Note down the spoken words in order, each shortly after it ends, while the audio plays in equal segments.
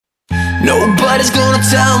Nobody's gonna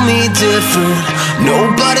tell me different.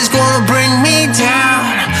 Nobody's gonna bring me down.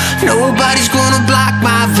 Nobody's gonna block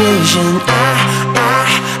my vision.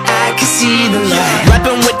 I can see the light.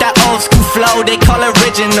 Rapping with that old school flow, they call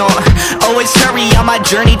original. Always hurry on my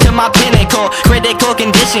journey to my pinnacle. Critical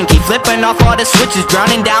condition, keep flipping off all the switches.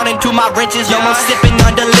 Drowning down into my riches, no more sipping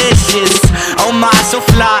on delicious. Oh my, so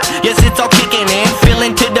fly, yes it's all kicking in.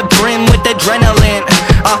 Filling to the brim with adrenaline.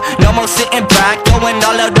 No more sitting back, going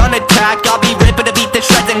all out on attack. I'll be ripping to beat the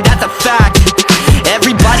shreds and that's a fact.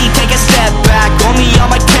 Everybody take a step back, only on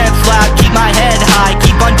my 10th lap. Keep my head high,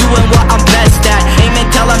 keep on doing what I'm best at. Aiming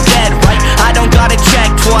till I'm dead, right? I don't gotta check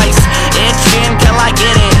twice. Itching till I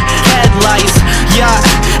get it, headlights. Yeah,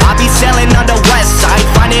 I be sailing on the west side,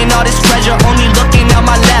 finding all this treasure, only looking on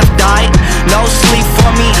my left eye. No sleep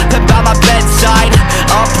for me, put by my bedside.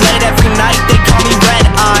 Up late every night, they call me red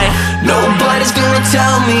eye. Nobody's gonna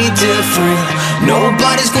tell me different.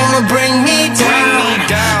 Nobody's gonna bring me down.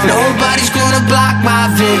 Nobody's gonna block my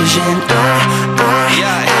vision.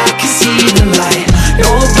 I can see the light.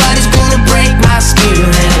 Nobody's gonna break my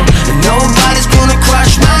spirit. Nobody's gonna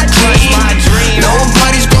crush my dream.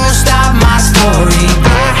 Nobody's gonna stop my story.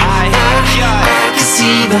 I can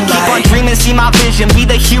see the light. Keep on dreaming, see my vision. Be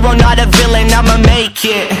the hero, not a villain, I'ma make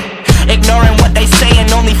it. Ignoring what they say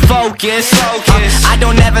and only focus. I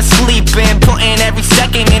don't ever sleep in, putting every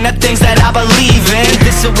second in the things that I believe in.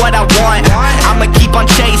 This is what I want, I'ma keep on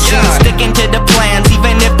chasing. Sticking to the